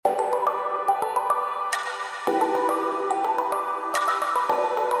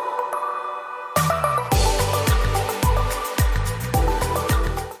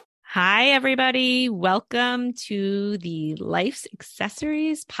Hey, everybody. Welcome to the Life's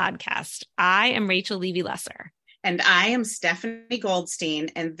Accessories podcast. I am Rachel Levy-Lesser. And I am Stephanie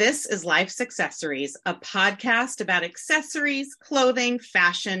Goldstein, and this is Life's Accessories, a podcast about accessories, clothing,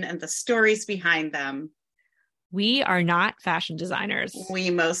 fashion, and the stories behind them. We are not fashion designers.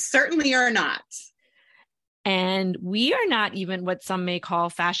 We most certainly are not. And we are not even what some may call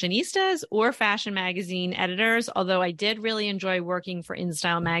fashionistas or fashion magazine editors, although I did really enjoy working for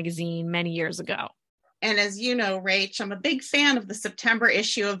InStyle magazine many years ago. And as you know, Rach, I'm a big fan of the September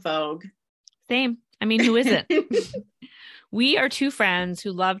issue of Vogue. Same. I mean, who isn't? We are two friends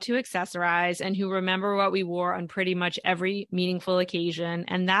who love to accessorize and who remember what we wore on pretty much every meaningful occasion.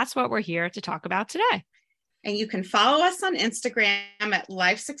 And that's what we're here to talk about today. And you can follow us on Instagram at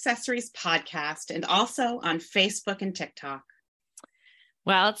Life's Accessories Podcast and also on Facebook and TikTok.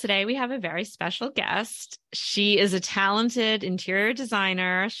 Well, today we have a very special guest. She is a talented interior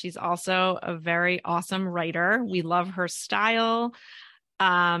designer. She's also a very awesome writer. We love her style.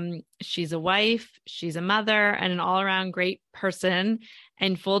 She's a wife, she's a mother, and an all-around great person.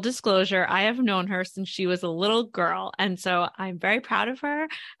 And full disclosure, I have known her since she was a little girl. And so I'm very proud of her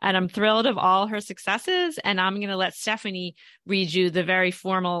and I'm thrilled of all her successes. And I'm going to let Stephanie read you the very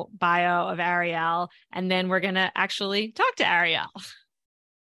formal bio of Ariel. And then we're going to actually talk to Ariel.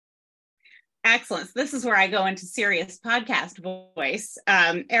 Excellent. So this is where I go into serious podcast voice.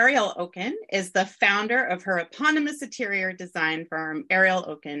 Ariel Okin is the founder of her eponymous interior design firm, Ariel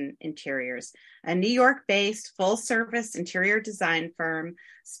Okin Interiors, a New York-based full-service interior design firm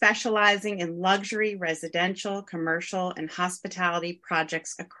specializing in luxury, residential, commercial, and hospitality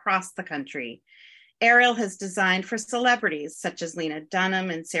projects across the country. Ariel has designed for celebrities such as Lena Dunham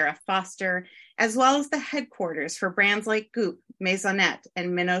and Sarah Foster, as well as the headquarters for brands like Goop, Maisonette,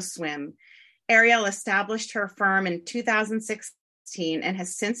 and Minnow Swim. Ariel established her firm in 2016 and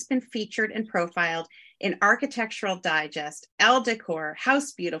has since been featured and profiled in Architectural Digest, Elle Decor,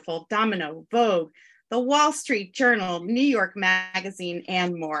 House Beautiful, Domino, Vogue, The Wall Street Journal, New York Magazine,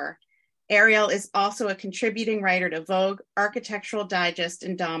 and more. Ariel is also a contributing writer to Vogue, Architectural Digest,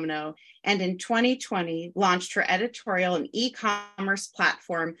 and Domino, and in 2020 launched her editorial and e-commerce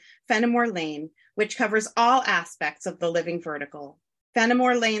platform, Fenimore Lane, which covers all aspects of the living vertical.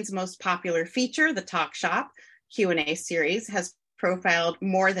 Fenimore Lane's most popular feature, the Talk Shop Q&A series, has profiled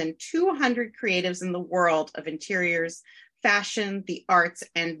more than 200 creatives in the world of interiors, fashion, the arts,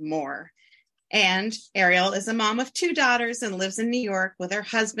 and more. And Ariel is a mom of two daughters and lives in New York with her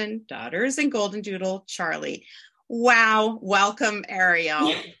husband, daughters, and golden doodle, Charlie. Wow. Welcome,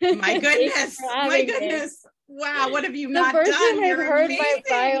 Ariel. My goodness. My goodness. Wow, what have you not done? The first time I've heard amazing.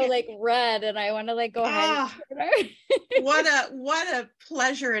 My bio read, and I want to go ahead. What a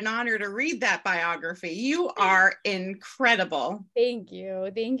pleasure and honor to read that biography. You are incredible. Thank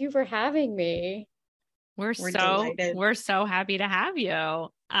you for having me. We're so happy to have you.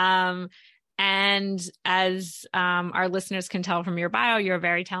 And as our listeners can tell from your bio, you're a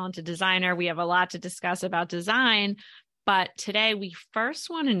very talented designer. We have a lot to discuss about design. But today we first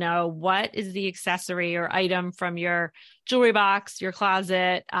want to know, what is the accessory or item from your jewelry box, your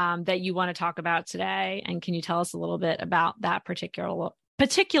closet, that you want to talk about today? And can you tell us a little bit about that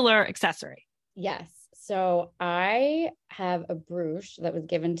particular accessory? Yes. So I have a brooch that was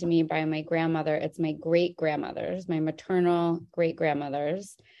given to me by my grandmother. It's my great-grandmother's, my maternal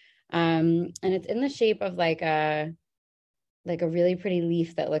great-grandmother's. And it's in the shape of like a really pretty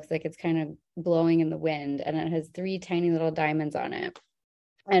leaf that looks like it's kind of blowing in the wind, and it has 3 tiny little diamonds on it.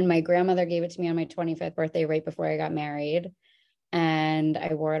 And my grandmother gave it to me on my 25th birthday, right before I got married. And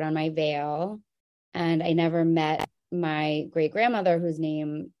I wore it on my veil. And I never met my great grandmother, whose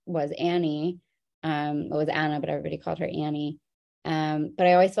name was Annie. It was Anna, but everybody called her Annie. But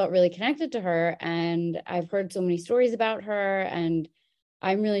I always felt really connected to her. And I've heard so many stories about her, and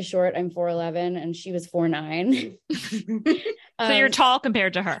I'm really short. I'm 4'11", and she was 4'9". So you're tall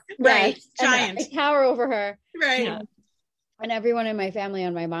compared to her. Right. Yes, Giant. I tower over her. Right. Yeah. And everyone in my family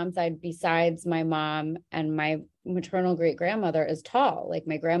on my mom's side, besides my mom and my maternal great grandmother, is tall. Like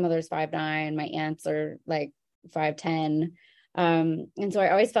my grandmother's 5'9", my aunts are like 5'10". And so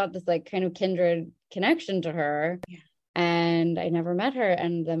I always felt this like kind of kindred connection to her. Yeah. And I never met her.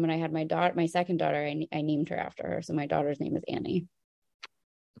 And then when I had my second daughter, I named her after her. So my daughter's name is Annie.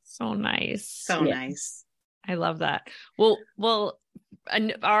 So nice. So nice. I love that. Well,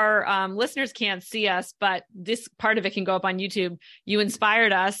 our listeners can't see us, but this part of it can go up on YouTube. You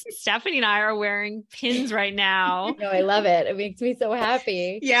inspired us. Stephanie and I are wearing pins right now. No, I love it. It makes me so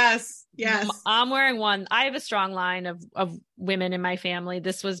happy. Yes. I'm wearing one. I have a strong line of women in my family.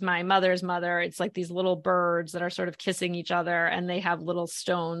 This was my mother's mother. It's like these little birds that are sort of kissing each other, and they have little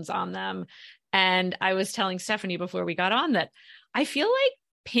stones on them. And I was telling Stephanie before we got on that I feel like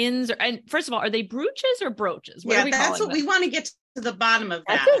pins are, and first of all, are they brooches or brooches? What that's what we want to get to the bottom of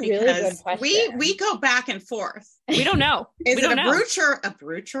that. That's a really good question. We go back and forth. We don't know. Is it a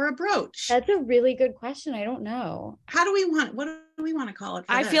brooch or a brooch? That's a really good question. I don't know. What do we want to call it?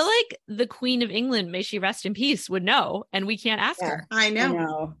 I feel like the Queen of England, may she rest in peace, would know, and we can't ask her. I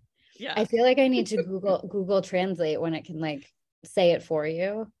know. Yeah. I feel like I need to Google Translate when it can like say it for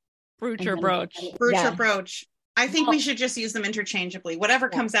you. Brooch or brooch. Brooch or brooch. I think we should just use them interchangeably. Whatever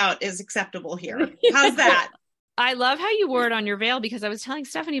comes out is acceptable here. How's that? I love how you wore it on your veil, because I was telling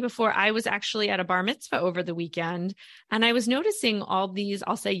Stephanie before, I was actually at a bar mitzvah over the weekend, and I was noticing all these,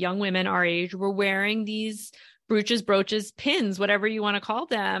 I'll say young women our age, were wearing these brooches, brooches, pins, whatever you want to call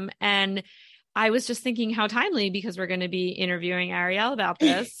them. And I was just thinking how timely, because we're going to be interviewing Ariel about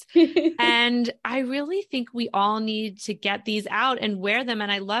this. And I really think we all need to get these out and wear them.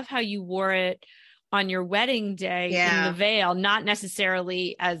 And I love how you wore it on your wedding day in the veil, not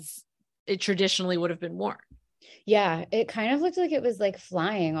necessarily as it traditionally would have been worn. Yeah, it kind of looked like it was like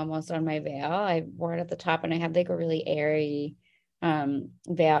flying almost on my veil. I wore it at the top, and I had like a really airy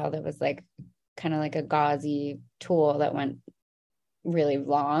veil that was like kind of like a gauzy tulle that went really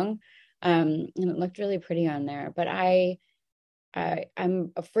long. And it looked really pretty on there. But I'm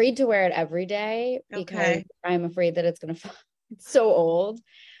afraid to wear it every day because I'm afraid that it's going to fall. It's so old.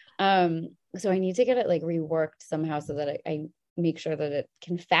 So I need to get it like reworked somehow so that I make sure that it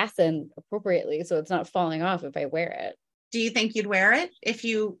can fasten appropriately so it's not falling off if I wear it. Do you think you'd wear it if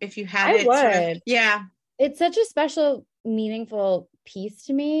you had I it? Would. Yeah. It's such a special, meaningful piece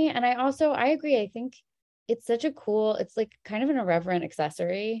to me. And I agree. I think it's such a cool, it's like kind of an irreverent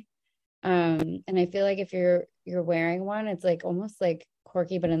accessory. And I feel like if you're wearing one, it's like almost like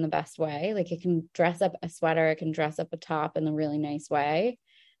quirky, but in the best way. Like it can dress up a sweater, it can dress up a top in a really nice way.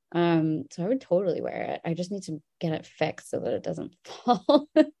 So I would totally wear it. I just need to get it fixed so that it doesn't fall.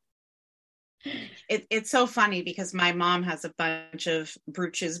 It's so funny because my mom has a bunch of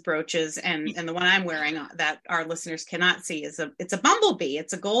brooches, and the one I'm wearing that our listeners cannot see it's a bumblebee.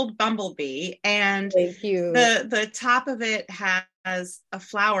 It's a gold bumblebee, and thank you. The top of it has a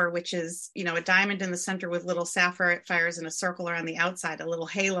flower, which is a diamond in the center with little sapphires in a circle around the outside, a little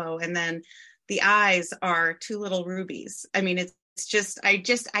halo, and then the eyes are two little rubies. I mean, it's just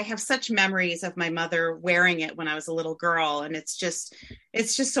I have such memories of my mother wearing it when I was a little girl, and it's just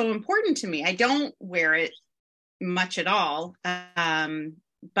so important to me. I don't wear it much at all,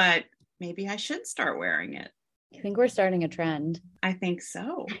 but maybe I should start wearing it. I think we're starting a trend. I think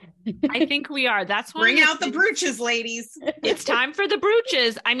so. I think we are. That's why bring out the brooches, ladies. It's time for the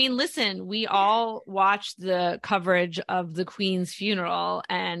brooches. I mean, listen, we all watched the coverage of the Queen's funeral,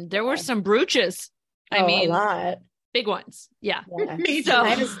 and there were some brooches. I mean, a lot. Big ones. Yeah. So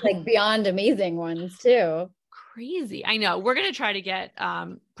I was like beyond amazing ones too. Crazy. I know. We're going to try to get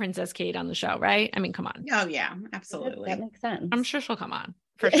Princess Kate on the show, right? I mean, come on. Oh yeah, absolutely. That makes sense. I'm sure she'll come on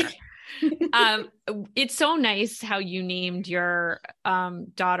for sure. It's so nice how you named your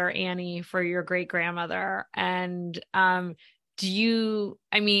daughter Annie for your great grandmother. And you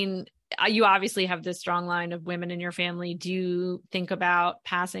obviously have this strong line of women in your family. Do you think about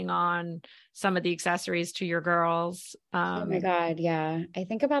passing on some of the accessories to your girls? Oh my God. Yeah. I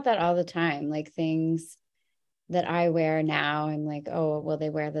think about that all the time. Like things that I wear now, I'm like, oh, will they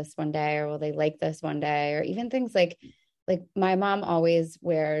wear this one day, or will they like this one day? Or even things like my mom always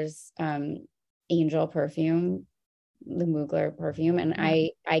wears Angel perfume, the Mugler perfume. And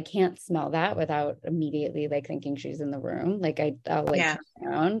I can't smell that without immediately like thinking she's in the room. Like I'll turn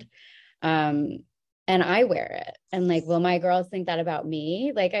around. And I wear it, and like, will my girls think that about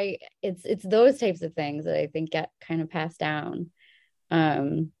me? Like it's those types of things that I think get kind of passed down.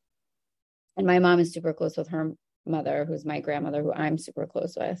 And my mom is super close with her mother, who's my grandmother, who I'm super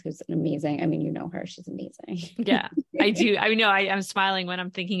close with, who's an amazing, I mean, you know her, she's amazing. Yeah, I do. I know I'm smiling when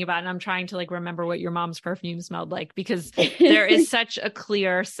I'm thinking about it, and I'm trying to like remember what your mom's perfume smelled like, because there is such a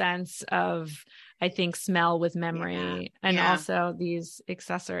clear sense of, I think, smell with memory, and also these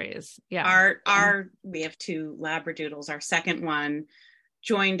accessories. Yeah. We have two Labradoodles. Our second one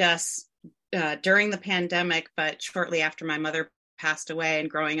joined us during the pandemic, but shortly after my mother passed away, and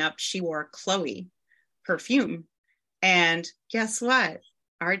growing up, she wore Chloe perfume. And guess what?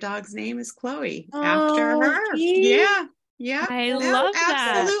 Our dog's name is Chloe after her. Geez. Yeah. Yeah. I No, love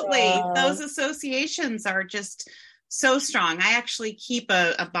that. absolutely. Those associations are just so strong. I actually keep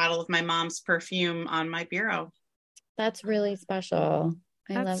a bottle of my mom's perfume on my bureau. That's really special.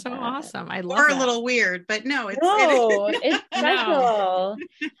 I That's love so that. awesome. I love Or a that. little weird, but no, It's No. special.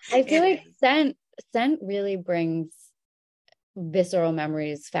 I feel It like is. scent really brings visceral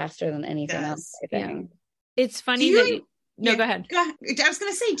memories faster than It anything else, does. I Yeah. think. It's Do funny that you, you, no, yeah, go ahead. go ahead. I was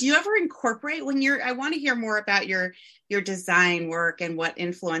going to say, do you ever incorporate when you're, I want to hear more about your design work and what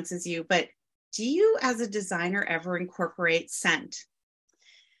influences you, but do you as a designer ever incorporate scent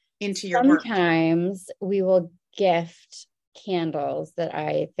into your work? Sometimes we will gift candles that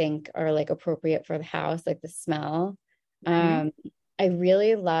I think are like appropriate for the house, like the smell. Mhm. I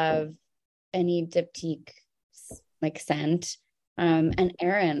really love any diptyque like scent. And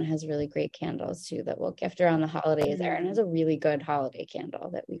Erin has really great candles too that we'll gift around the holidays. Erin has a really good holiday candle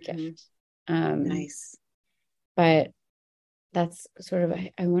that we Mhm. gift. Um, Nice. but that's sort of,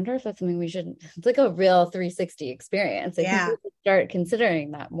 I wonder if that's something we should, it's like a real 360 experience. I think Yeah. we should start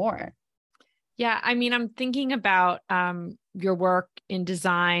considering that more. Yeah, I mean, I'm thinking about your work in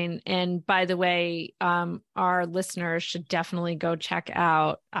design. And by the way, our listeners should definitely go check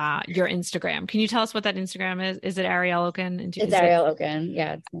out your Instagram. Can you tell us what that Instagram is? Is it Ariel Okin? It's Ariel Okin.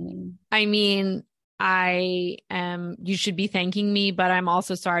 Yeah, it's my name. I mean, you should be thanking me, but I'm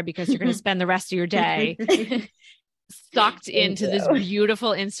also sorry because you're going to spend the rest of your day sucked Thank into this you.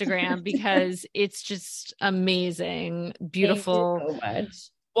 beautiful Instagram because it's just amazing, Thank you beautiful so much.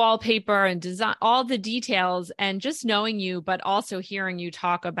 wallpaper and design, all the details, and just knowing you, but also hearing you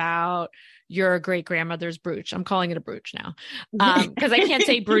talk about your great grandmother's brooch. I'm calling it a brooch now, because I can't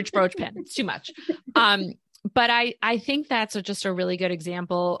say brooch pen. It's too much. But I think that's just a really good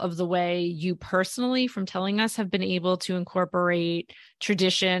example of the way you personally, from telling us, have been able to incorporate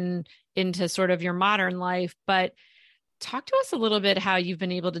tradition into sort of your modern life. But talk to us a little bit how you've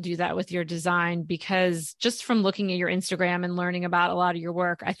been able to do that with your design, because just from looking at your Instagram and learning about a lot of your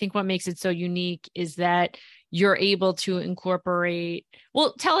work, I think what makes it so unique is that you're able to incorporate,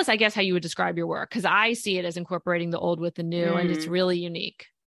 well, tell us, I guess, how you would describe your work, because I see it as incorporating the old with the new, and it's really unique.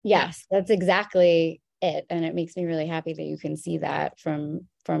 Yes, that's exactly it. And it makes me really happy that you can see that from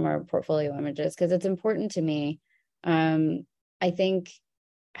our portfolio images, because it's important to me. I think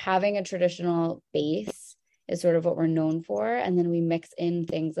having a traditional base is sort of what we're known for. And then we mix in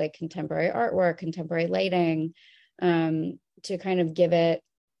things like contemporary artwork, contemporary lighting, to kind of give it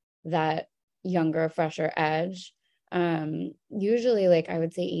that younger, fresher edge. Usually, like I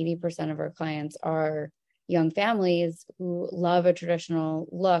would say 80% of our clients are young families who love a traditional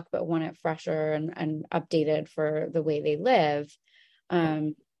look, but want it fresher and updated for the way they live.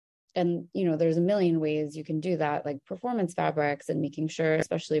 And there's a million ways you can do that, like performance fabrics and making sure,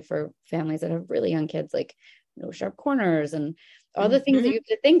 especially for families that have really young kids, like no sharp corners and all the things that you have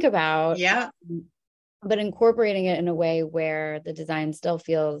to think about. Yeah. But incorporating it in a way where the design still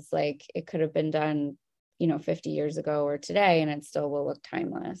feels like it could have been done 50 years ago or today, and it still will look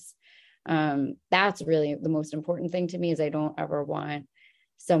timeless. That's really the most important thing to me. Is I don't ever want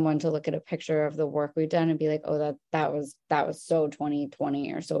someone to look at a picture of the work we've done and be like, oh, that was so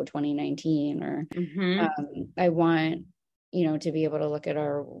 2020 or so 2019, or I want to be able to look at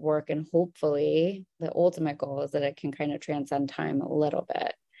our work, and hopefully the ultimate goal is that it can kind of transcend time a little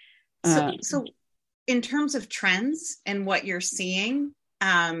bit. So in terms of trends and what you're seeing,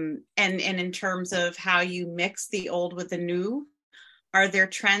 and in terms of how you mix the old with the new, are there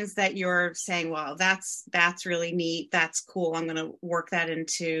trends that you're saying, well, that's really neat, that's cool, I'm going to work that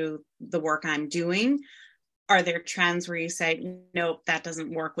into the work I'm doing? Are there trends where you say, nope, that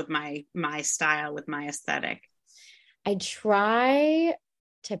doesn't work with my style, with my aesthetic? I try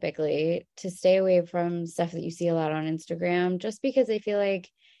typically to stay away from stuff that you see a lot on Instagram, just because I feel like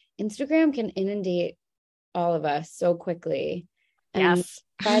Instagram can inundate all of us so quickly. And Yes.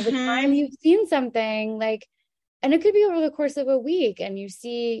 by the time you've seen something, like, and it could be over the course of a week, and you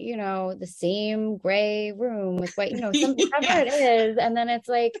see, the same gray room with white, whatever it is. And then it's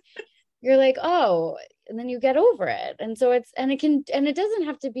like, you're like, oh, and then you get over it. And so it doesn't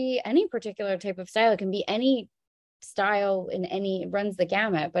have to be any particular type of style. It can be any style it runs the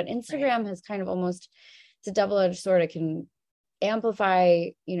gamut. But Instagram has kind of almost, it's a double-edged sword. It can amplify,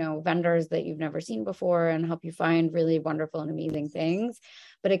 vendors that you've never seen before and help you find really wonderful and amazing things.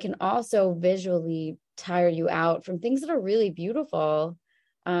 But it can also visually tire you out from things that are really beautiful,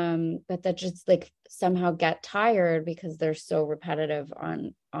 but that just like somehow get tired because they're so repetitive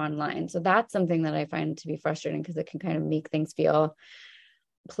online. So that's something that I find to be frustrating, because it can kind of make things feel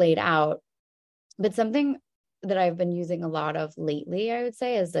played out. But something that I've been using a lot of lately, I would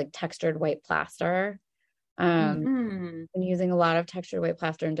say, is like textured white plaster. And using a lot of textured white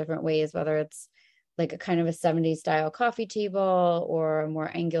plaster in different ways, whether it's like a kind of a 70s style coffee table or a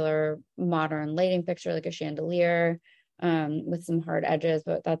more angular modern lighting fixture like a chandelier with some hard edges.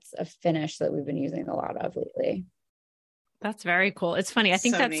 But that's a finish that we've been using a lot of lately. That's very cool. It's funny. I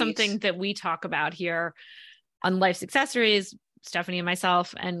think that's neat. Something that we talk about here on Life's Accessories, Stephanie and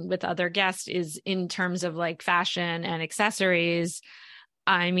myself, and with other guests, is in terms of like fashion and accessories.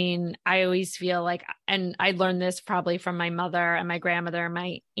 I mean, I always feel like, and I learned this probably from my mother and my grandmother and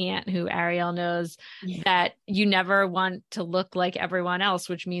my aunt, who Ariel knows, that you never want to look like everyone else,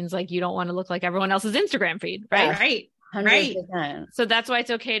 which means like you don't want to look like everyone else's Instagram feed, right? Yeah, right. 100%. Right. So that's why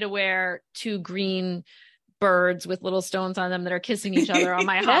it's okay to wear 2 green birds with little stones on them that are kissing each other on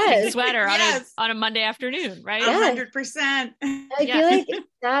my hopping sweater on a Monday afternoon, right? 100%. I feel like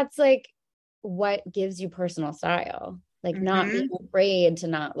that's like what gives you personal style. Like not being afraid to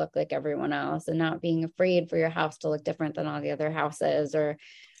not look like everyone else, and not being afraid for your house to look different than all the other houses, or,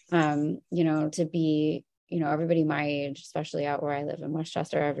 you know, to be, you know, everybody my age, especially out where I live in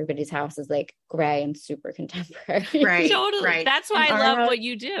Westchester, everybody's house is like gray and super contemporary. Right. Totally. Right. That's why I love what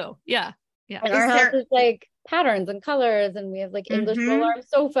you do. Yeah. Yeah. And our house is like patterns and colors, and we have like English roll arm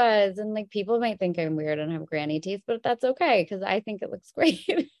sofas, and like people might think I'm weird and have granny teeth, but that's okay because I think it looks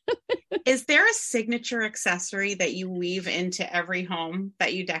great. Is there a signature accessory that you weave into every home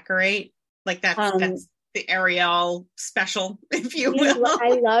that you decorate? Like that's the Ariel special, if you will.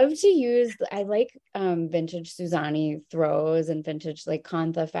 I love to use, I like vintage Suzanne throws and vintage like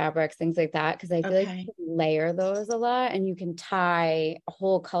Kantha fabrics, things like that, because I feel like you can layer those a lot and you can tie a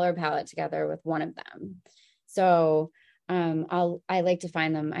whole color palette together with one of them. So I like to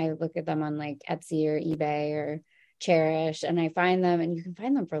find them. I look at them on like Etsy or eBay or Cherish, and I find them, and you can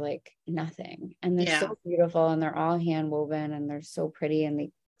find them for like nothing, and they're so beautiful, and they're all hand woven, and they're so pretty,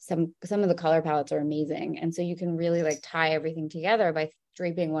 and some of the color palettes are amazing, and so you can really like tie everything together by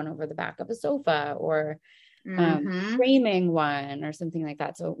draping one over the back of a sofa or framing one or something like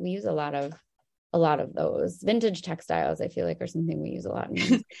that. So we use a lot of those vintage textiles. I feel like are something we use a lot in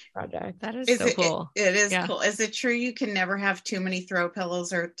this project. That is so cool. It is cool. Is it true you can never have too many throw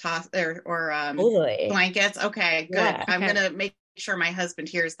pillows or totally. blankets? Okay, good. Yeah, I'm gonna make sure my husband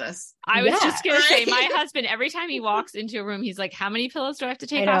hears this. I was just gonna say, my husband, every time he walks into a room, he's like, "How many pillows do I have to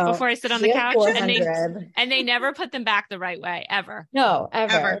take off before I sit on the couch?" And they never put them back the right way, ever. No,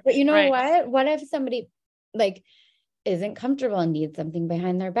 ever. But you know what? What if somebody like isn't comfortable and needs something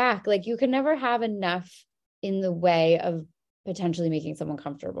behind their back? Like you can never have enough in the way of potentially making someone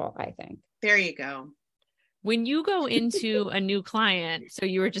comfortable, I think. There you go. When you go into a new client, so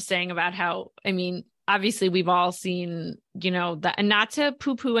you were just saying about how, I mean, obviously we've all seen, you know, that, and not to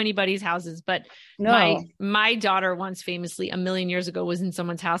poo-poo anybody's houses, but my daughter once famously a million years ago was in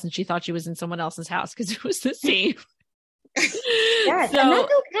someone's house and she thought she was in someone else's house because it was the same. Yes, and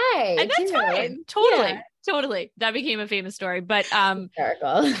that's okay. And that's fine. Totally. That became a famous story. But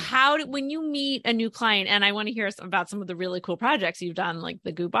when you meet a new client, and I want to hear about some of the really cool projects you've done, like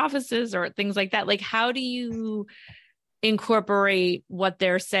the Goop offices or things like that, like how do you incorporate what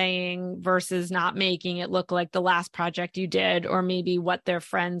they're saying versus not making it look like the last project you did, or maybe what their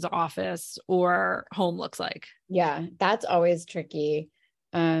friend's office or home looks like? Yeah, that's always tricky.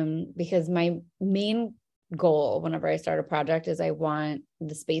 Because my main goal whenever I start a project is I want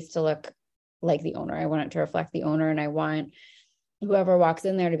the space to look like the owner. I want it to reflect the owner, and I want whoever walks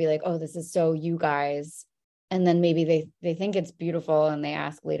in there to be like, oh, this is so you guys. And then maybe they think it's beautiful and they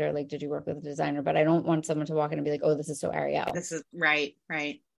ask later, like, did you work with a designer? But I don't want someone to walk in and be like, oh, this is so Ariel. This is right.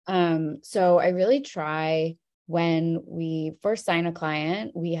 So I really try, when we first sign a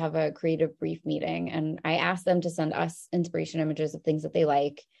client, we have a creative brief meeting, and I ask them to send us inspiration images of things that they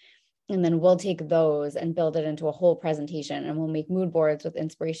like. And then we'll take those and build it into a whole presentation, and we'll make mood boards with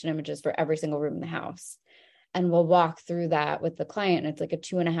inspiration images for every single room in the house. And we'll walk through that with the client. It's like a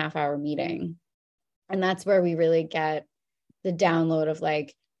 2.5 hour meeting. And that's where we really get the download of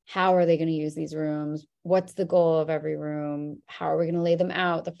like, how are they going to use these rooms? What's the goal of every room? How are we going to lay them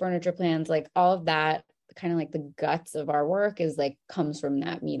out? The furniture plans, like all of that, kind of like the guts of our work is like, comes from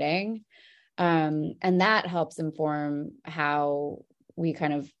that meeting. And that helps inform how we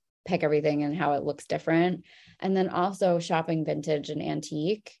kind of pick everything and how it looks different. And then also shopping vintage and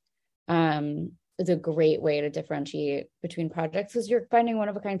antique is a great way to differentiate between projects, because you're finding one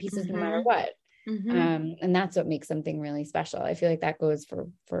of a kind pieces no matter what. And that's what makes something really special. I feel like that goes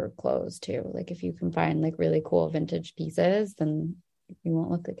for clothes too. Like if you can find like really cool vintage pieces, then you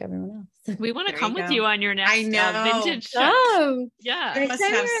won't look like everyone else. We want to come with you on your next vintage show. Yeah. I must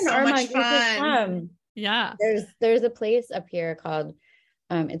have so much fun. Yeah. There's a place up here called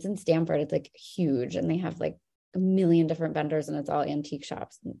It's in Stamford. It's like huge, and they have like a million different vendors, and it's all antique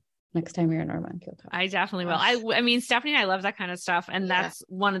shops. Next time you're in Armonk, you'll come. I definitely will. I mean, Stephanie and I love that kind of stuff. And that's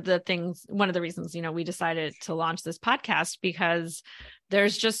one of the reasons, we decided to launch this podcast, because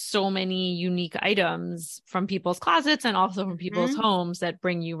there's just so many unique items from people's closets and also from people's homes that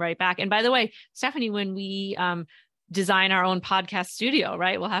bring you right back. And by the way, Stephanie, when we design our own podcast studio,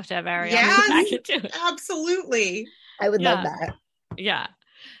 right, we'll have to have Ariel back into it. Absolutely. I would love that. Yeah.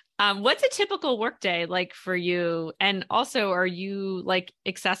 What's a typical workday like for you? And also, are you like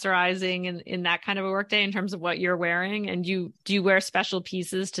accessorizing in that kind of a workday in terms of what you're wearing? And do you wear special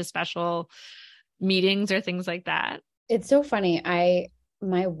pieces to special meetings or things like that? It's so funny.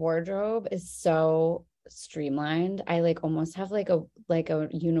 My wardrobe is so streamlined. I like almost have like a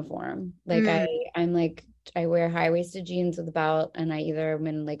uniform. Like I'm like, I wear high-waisted jeans with a belt, and I either am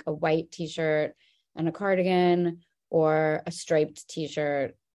in like a white t-shirt and a cardigan, or a striped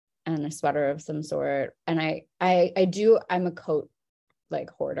t-shirt and a sweater of some sort. And I'm a coat like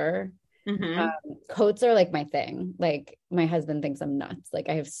hoarder. Coats are like my thing. Like my husband thinks I'm nuts. Like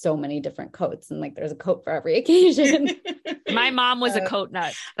I have so many different coats, and like there's a coat for every occasion. My mom was a coat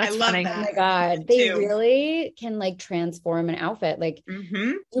nut. That's I love funny. that. Oh my God. They really can like transform an outfit. Like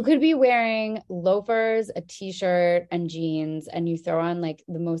you could be wearing loafers, a t-shirt and jeans, and you throw on like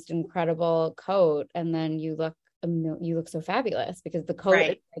the most incredible coat, and then you look so fabulous because the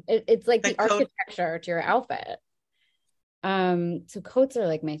coat, it's like the architecture to your outfit. So coats are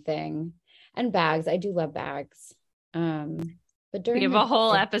like my thing, and bags. I do love bags. But we have a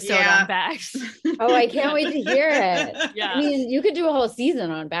whole episode on bags. Oh, I can't wait to hear it. Yeah. I mean, you could do a whole season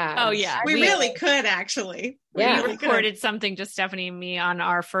on bags. Oh yeah. We really could actually. We recorded something, just Stephanie and me, on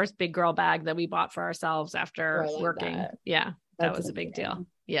our first big girl bag that we bought for ourselves after working. That. Yeah. That was a big deal.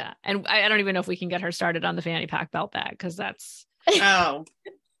 Yeah. And I don't even know if we can get her started on the fanny pack belt bag, because that's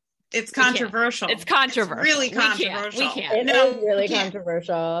it's controversial. It's controversial. It's really controversial. We can't. It is really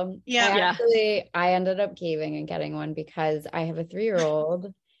controversial. Yeah. I ended up caving and getting one because I have a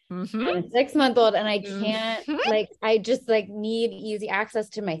 3-year-old and a 6-month-old, and I can't I just like need easy access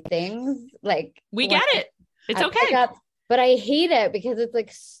to my things. Like we get it. It's okay. But I hate it because it's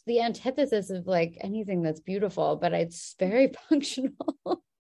like the antithesis of like anything that's beautiful, but it's very functional.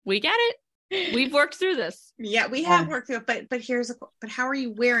 We get it. We've worked through this. Yeah, we have worked through it. But how are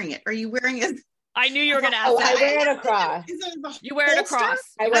you wearing it? Are you wearing it? I knew you were going to ask that. I wear it across. You wear it across.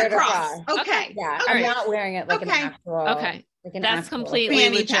 I wear it across. Okay. Yeah. I'm not wearing it like an actual. Okay. Like an that's actual completely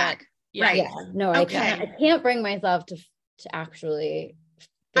fanny legit. pack. Yeah. Right. Yeah. No, I can't bring myself to actually.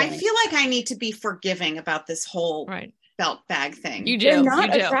 I feel like I need to be forgiving about this whole belt bag thing. You do. They're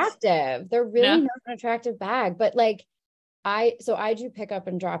not attractive. They're really not an attractive bag, but like I do pick up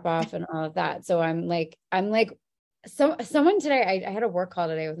and drop off and all of that. So I'm like someone today, I had a work call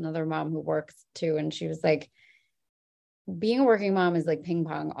today with another mom who works too. And she was like, being a working mom is like ping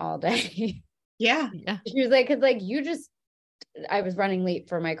pong all day. Yeah. She was like, cause like I was running late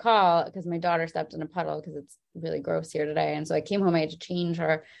for my call because my daughter stepped in a puddle because it's really gross here today. And so I came home, I had to change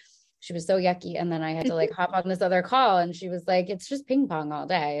her. She was so yucky. And then I had to like hop on this other call, and she was like, it's just ping pong all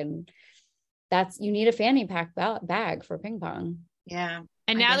day. And you need a fanny pack bag for ping pong. Yeah.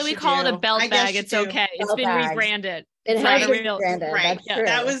 And now that we call it a belt bag, it's okay. It's been rebranded. It has been rebranded. Right.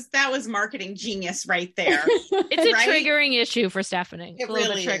 That's that was marketing genius right there. It's a triggering issue for Stephanie. It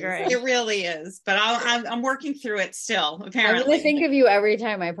really is. It really is. But I'm working through it still, apparently. I'm going to think of you every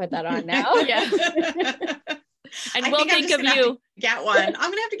time I put that on now. And we'll think of you. Get one. I'm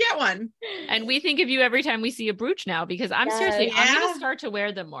going to have to get one. And we think of you every time we see a Brooch now, because I'm seriously, I'm going to start to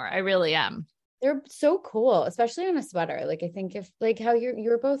wear them more. I really am. They're so cool, especially on a sweater. Like I think if like how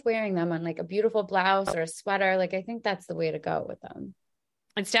you're both wearing them on like a beautiful blouse or a sweater, like I think that's the way to go with them.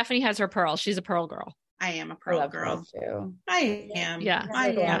 And Stephanie has her pearl. She's a pearl girl. I am a pearl girl too. I am. Yeah. I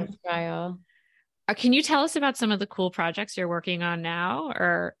am. Style. Can you tell us about some of the cool projects you're working on now,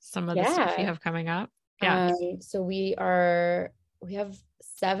 or some of the stuff you have coming up? Yeah. So we have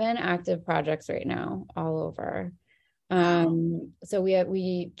 7 active projects right now all over. So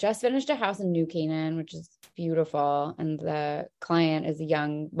we just finished a house in New Canaan, which is beautiful. And the client is a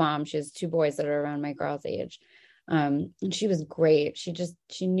young mom. She has 2 boys that are around my girl's age. And she was great.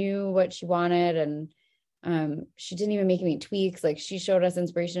 She knew what she wanted. And she didn't even make any tweaks. Like she showed us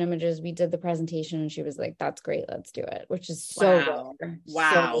inspiration images. We did the presentation and she was like, that's great. Let's do it. Which is so rare.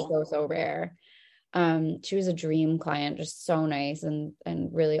 Wow. So rare. She was a dream client, just so nice and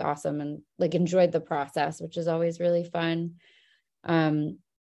really awesome, and like enjoyed the process, which is always really fun. And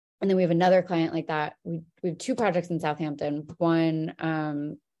then we have another client like that. We have 2 projects in Southampton. One,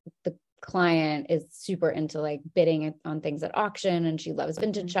 the client is super into like bidding on things at auction, and she loves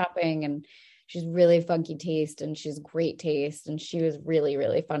vintage shopping, and she's really funky taste, and she's great taste, and she was really,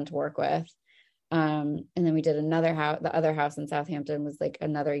 really fun to work with. And then we did another house. The other house in Southampton was like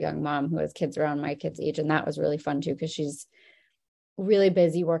another young mom who has kids around my kids' age, and that was really fun too, because she's really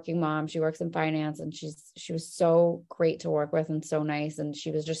busy working mom. She works in finance, and she was so great to work with and so nice, and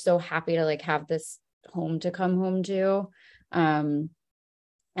she was just so happy to like have this home to come home to.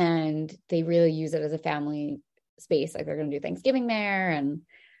 And they really use it as a family space. Like they're going to do Thanksgiving there, and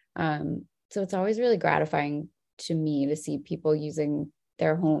so it's always really gratifying to me to see people using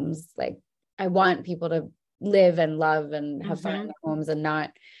their homes. Like I want people to live and love and have fun in their homes, and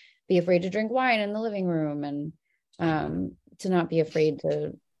not be afraid to drink wine in the living room, and to not be afraid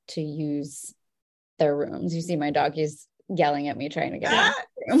to use their rooms. You see my dog, he's yelling at me trying to get out.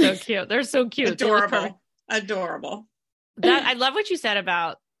 So cute. They're so cute. Adorable. That I love what you said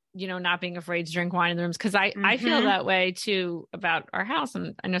about, not being afraid to drink wine in the rooms. Cause I feel that way too about our house.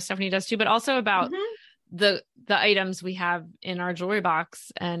 And I know Stephanie does too, but also about the items we have in our jewelry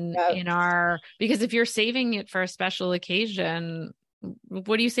box and because if you're saving it for a special occasion,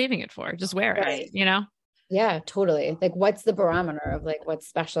 what are you saving it for? Just wear it, Yeah, totally. Like what's the barometer of like, what's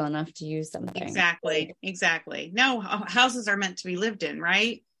special enough to use something? Exactly. No, houses are meant to be lived in,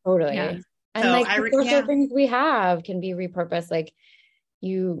 right? Totally. Yeah. And so the social things we have can be repurposed. Like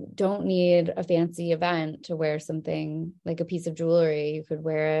you don't need a fancy event to wear something like a piece of jewelry. You could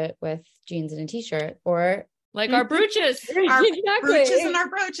wear it with jeans and a t-shirt, or like our brooches, brooches and our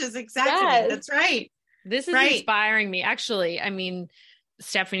brooches. Exactly. Yes. That's right. This is inspiring me. Actually, I mean,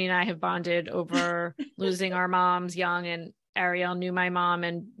 Stephanie and I have bonded over losing our moms young, and Ariel knew my mom.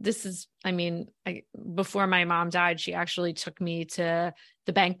 And this is, before my mom died, she actually took me to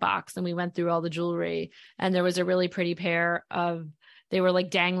the bank box and we went through all the jewelry, and there was a really pretty pair of, they were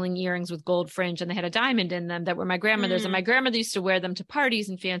like dangling earrings with gold fringe, and they had a diamond in them that were my grandmother's. And my grandmother used to wear them to parties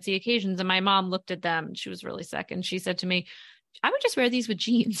and fancy occasions. And my mom looked at them, and she was really sick, and she said to me, I would just wear these with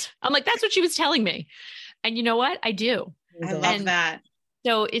jeans. I'm like, that's what she was telling me. And you know what? I do. I love that.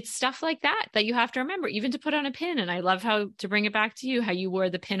 So it's stuff like that you have to remember, even to put on a pin. And I love how, to bring it back to you, how you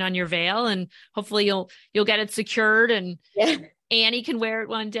wore the pin on your veil, and hopefully you'll get it secured, and Annie can wear it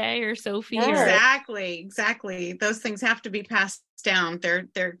one day, or Sophie. Exactly. Those things have to be passed down. There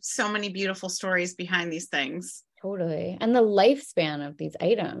are so many beautiful stories behind these things. Totally. And the lifespan of these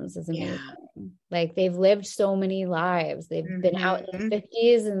items is amazing. Yeah. Like they've lived so many lives. They've been out in the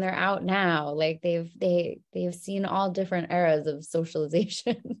 50s and they're out now. Like they've seen all different eras of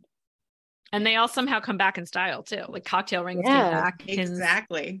socialization. And they all somehow come back in style too. Like cocktail rings came back.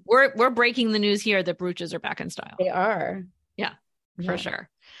 Exactly. We're breaking the news here that brooches are back in style. They are. Yeah, for sure.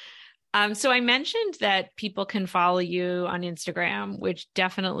 So I mentioned that people can follow you on Instagram, which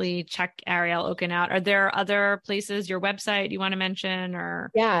definitely check Ariel Okin out. Are there other places, your website you want to mention,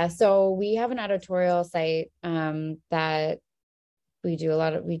 or? Yeah. So we have an editorial site that we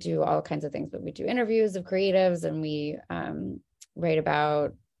do all kinds of things, but we do interviews of creatives, and we write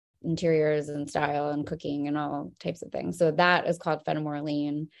about interiors and style and cooking and all types of things. So that is called Fenimore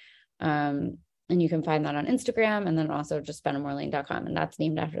Lane. And you can find that on Instagram, and then also just fenimorelane.com. And that's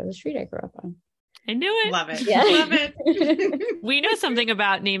named after the street I grew up on. I knew it. Love it. Yeah. Love it. We know something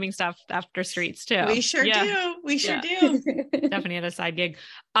about naming stuff after streets too. We sure do. We sure do. Definitely had a side gig.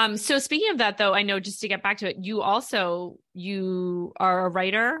 So speaking of that though, I know, just to get back to it, you are a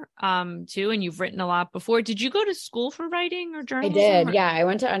writer too, and you've written a lot before. Did you go to school for writing or journalism? I did. Yeah. I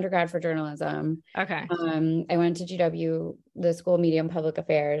went to undergrad for journalism. Okay. I went to GW, the School of Media and Public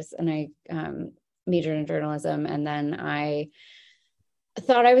Affairs, and I majored in journalism. And then I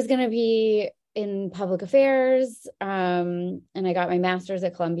thought I was going to be in public affairs. And I got my master's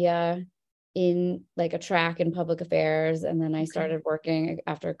at Columbia in like a track in public affairs. And then I started working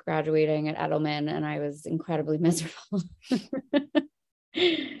after graduating at Edelman, and I was incredibly miserable.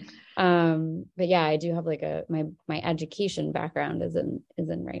 But yeah, I do have like my education background is in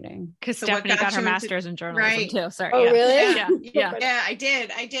writing. Because Stephanie got her master's in journalism too. Sorry. Oh, really? Yeah, I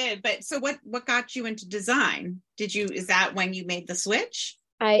did. But so what got you into design? Is that when you made the switch?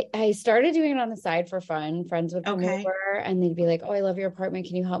 I started doing it on the side for fun. Friends would come over and they'd be like, "Oh, I love your apartment.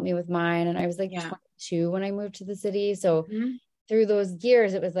 Can you help me with mine?" And I was like 22 when I moved to the city. So through those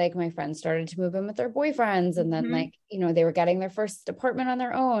years, it was like my friends started to move in with their boyfriends. And then they were getting their first apartment on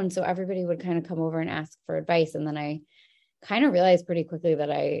their own. So everybody would kind of come over and ask for advice. And then I kind of realized pretty quickly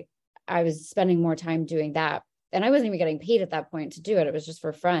that I was spending more time doing that. And I wasn't even getting paid at that point to do it. It was just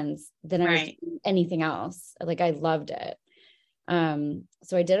for friends than I was doing anything else. Like I loved it.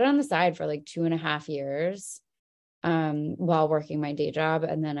 So I did it on the side for like 2.5 years. while working my day job.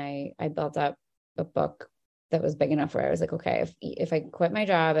 And then I built up a book that was big enough where I was like, okay, if I quit my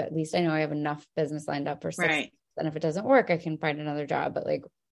job, at least I know I have enough business lined up for 6 months. And if it doesn't work, I can find another job. But like,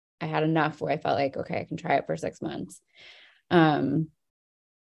 I had enough where I felt like, okay, I can try it for 6 months. And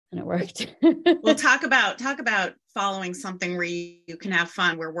it worked. Well, talk about following something where you can have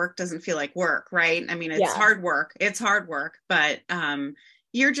fun, where work doesn't feel like work, right? I mean, it's hard work. It's hard work, but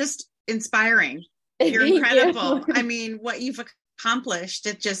you're just inspiring. You're incredible. I mean, what you've accomplished,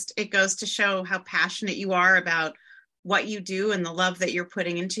 it goes to show how passionate you are about what you do and the love that you're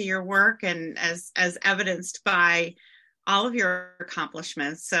putting into your work, and as evidenced by all of your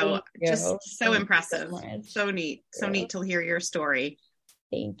accomplishments. So just so impressive. So neat. So neat to hear your story.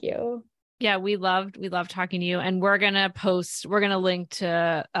 Thank you. Yeah, we loved talking to you, and we're going to link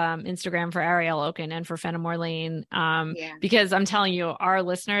to Instagram for Ariel Okin and for Fenimore Lane, because I'm telling you, our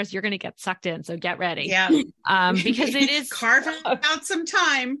listeners, you're going to get sucked in. So get ready. Yeah. Because it is carve out some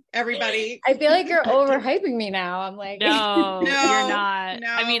time, everybody. I feel like you're overhyping me now. I'm like, no, you're not.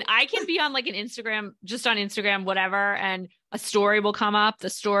 No. I mean, I can be on like an Instagram, just on Instagram, whatever, and a story will come up, the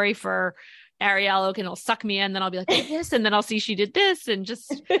story for Ariel Okin will suck me in, then I'll be like this, and then I'll see she did this, and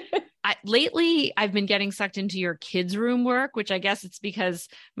just lately I've been getting sucked into your kids' room work, which I guess it's because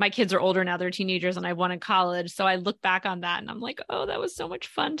my kids are older now, they're teenagers, and I won in college. So I look back on that and I'm like, oh, that was so much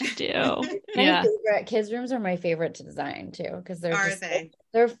fun to do. Kids' rooms are my favorite to design too, because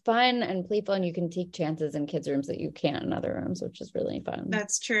they're fun and playful, and you can take chances in kids' rooms that you can't in other rooms, which is really fun.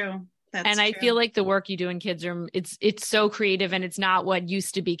 That's true. I feel like the work you do in kids' room, it's so creative, and it's not what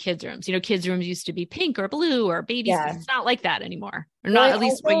used to be kids' rooms. You know, kids' rooms used to be pink or blue or babies. Yeah. It's not like that anymore, or not at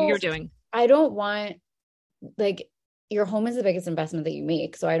least what you're doing. I don't want, like, your home is the biggest investment that you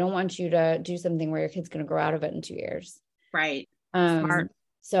make. So I don't want you to do something where your kid's going to grow out of it in 2 years. Right. Smart.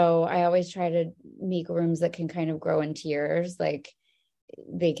 So I always try to make rooms that can kind of grow in tiers. Like,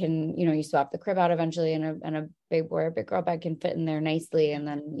 they can, you know, you swap the crib out eventually, and a big boy or big girl bed can fit in there nicely. And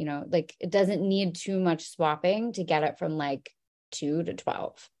then, you know, like, it doesn't need too much swapping to get it from like 2 to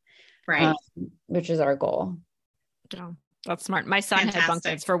 12. Right. Which is our goal. Oh, that's smart. My son had bunk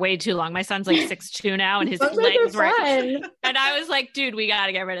beds for way too long. My son's like 6'2" now, and his legs were fun. And I was like, dude, we got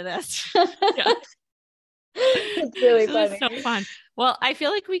to get rid of this. It's really funny. So fun. Well, I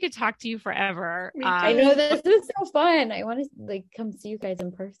feel like we could talk to you forever. I know, this is so fun. I want to like come see you guys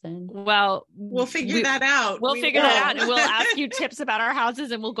in person. Well, we'll figure that out. We'll figure that out, and we'll ask you tips about our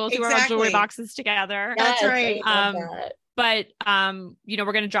houses, and we'll go through our jewelry boxes together. That's right. But you know,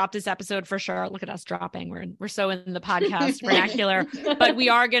 we're going to drop this episode for sure. Look at us dropping. We're so in the podcast vernacular, but we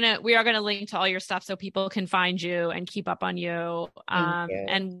are going to link to all your stuff so people can find you and keep up on you.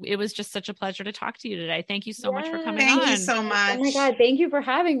 And it was just such a pleasure to talk to you today. Thank you so much for coming on. Thank you so much. Oh my God. Thank you for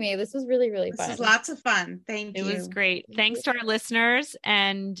having me. This was really, really fun. This was lots of fun. Thank you. It was great. Thanks to our listeners.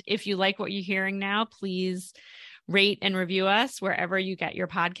 And if you like what you're hearing now, please rate and review us wherever you get your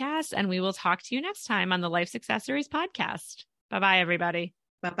podcasts. And we will talk to you next time on the Life's Accessories podcast. Bye-bye, everybody.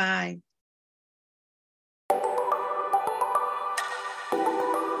 Bye-bye.